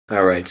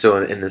Alright, so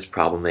in this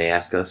problem they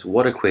ask us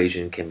what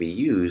equation can be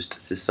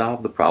used to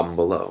solve the problem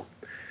below.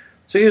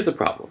 So here's the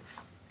problem.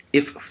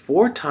 If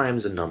 4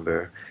 times a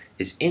number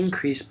is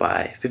increased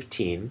by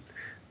 15,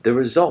 the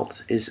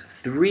result is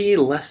 3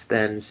 less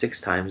than 6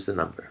 times the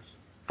number.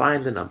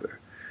 Find the number.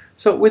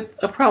 So with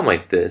a problem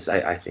like this,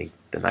 I think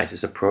the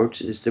nicest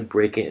approach is to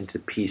break it into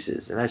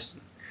pieces, and that's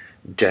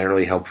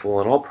generally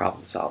helpful in all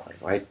problem solving,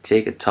 right?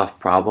 Take a tough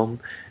problem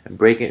and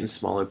break it in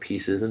smaller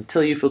pieces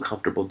until you feel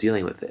comfortable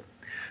dealing with it.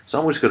 So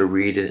I'm just going to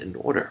read it in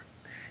order.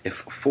 If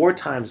 4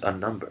 times a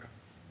number,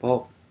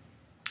 well,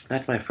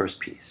 that's my first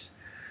piece.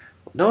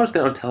 Notice they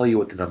don't tell you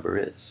what the number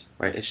is,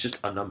 right? It's just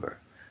a number.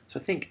 So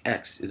I think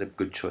x is a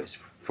good choice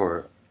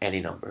for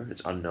any number.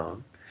 It's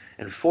unknown.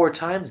 And 4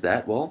 times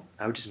that, well,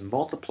 I would just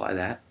multiply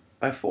that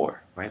by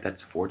 4, right?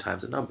 That's 4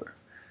 times a number.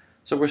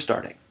 So we're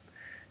starting.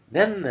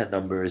 Then that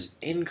number is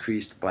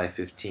increased by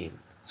 15.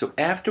 So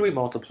after we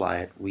multiply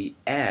it, we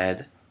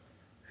add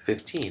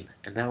 15.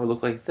 And that would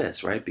look like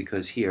this, right?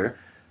 Because here,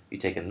 you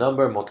take a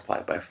number, multiply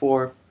it by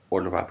 4,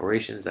 order of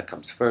operations, that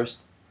comes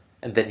first,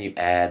 and then you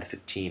add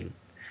 15.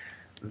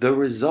 The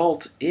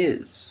result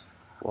is,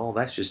 well,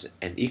 that's just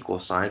an equal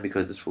sign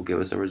because this will give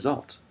us a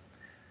result.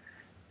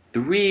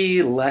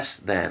 3 less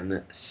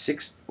than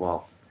 6,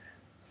 well,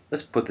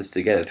 let's put this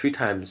together.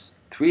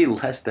 3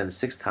 less than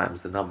 6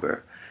 times the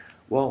number.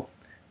 Well,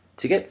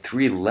 to get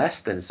 3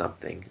 less than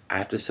something, I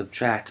have to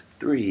subtract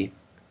 3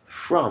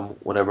 from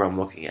whatever I'm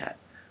looking at.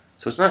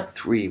 So it's not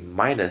 3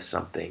 minus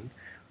something,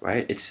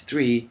 right? It's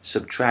 3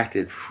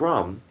 subtracted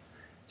from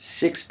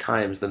 6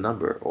 times the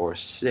number, or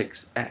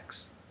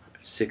 6x.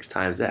 6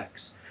 times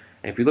x.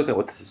 And if you look at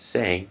what this is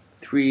saying,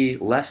 3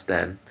 less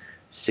than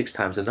 6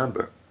 times the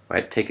number,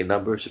 right? Take a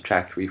number,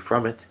 subtract 3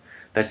 from it.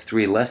 That's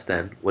 3 less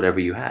than whatever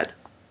you had.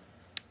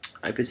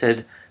 If it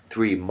said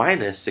 3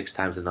 minus 6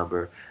 times the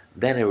number,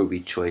 then it would be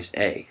choice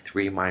A,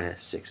 3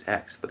 minus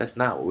 6x. But that's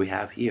not what we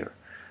have here.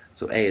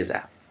 So A is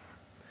out.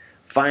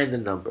 Find the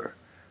number.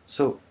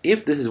 So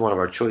if this is one of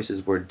our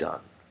choices, we're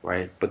done,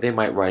 right? But they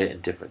might write it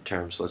in different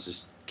terms, so let's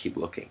just keep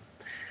looking.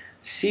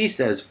 C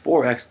says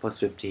 4x plus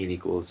 15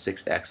 equals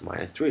 6x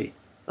minus 3.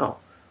 Oh,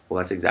 well,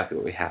 that's exactly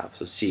what we have.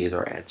 So C is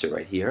our answer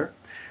right here.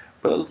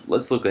 But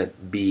let's look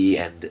at B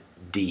and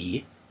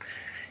D.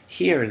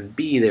 Here in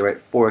B, they write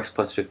 4x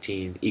plus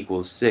 15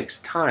 equals 6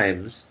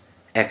 times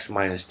x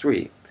minus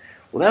 3.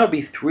 Well, that would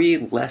be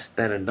 3 less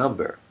than a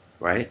number,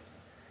 right?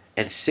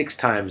 And 6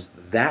 times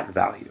that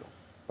value,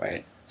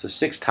 right? So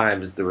 6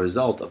 times the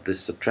result of this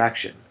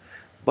subtraction.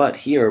 But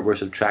here we're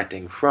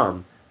subtracting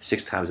from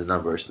 6 times a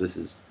number, so this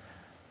is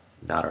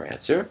not our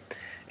answer.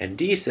 And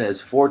D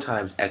says 4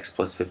 times x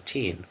plus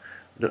 15.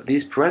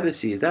 These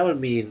parentheses, that would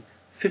mean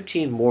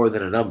 15 more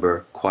than a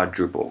number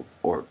quadrupled,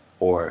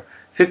 or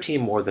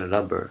 15 more than a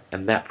number,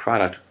 and that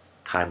product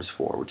times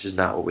 4, which is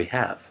not what we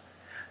have.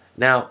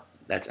 Now,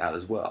 that's out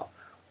as well.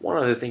 One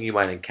other thing you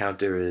might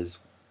encounter is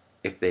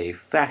if they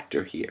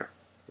factor here,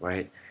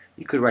 right?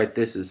 You could write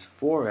this as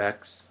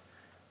 4x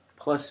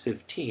plus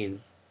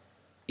 15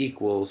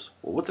 equals,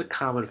 well, what's a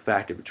common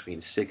factor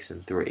between 6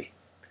 and 3?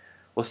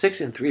 Well,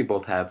 6 and 3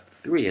 both have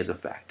 3 as a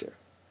factor.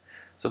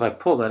 So if I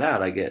pull that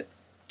out, I get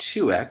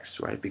 2x,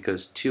 right?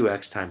 Because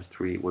 2x times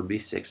 3 would be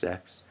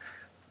 6x,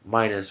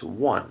 minus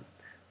 1,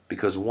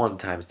 because 1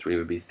 times 3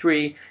 would be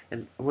 3,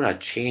 and we're not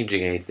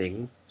changing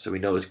anything, so we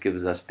know this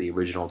gives us the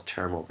original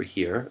term over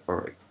here,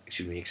 or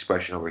excuse me,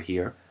 expression over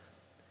here.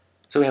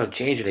 So we haven't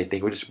changed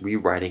anything, we're just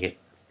rewriting it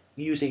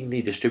using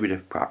the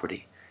distributive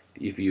property.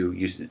 If you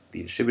use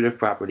the distributive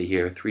property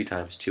here, 3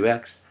 times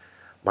 2x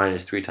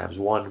minus 3 times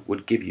 1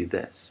 would give you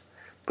this.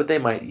 But they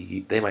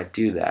might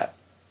do that.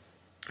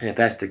 And if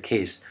that's the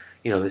case,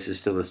 you know, this is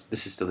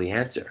still the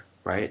answer,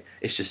 right?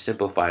 It's just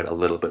simplified a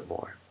little bit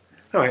more.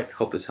 All right,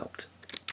 hope this helped.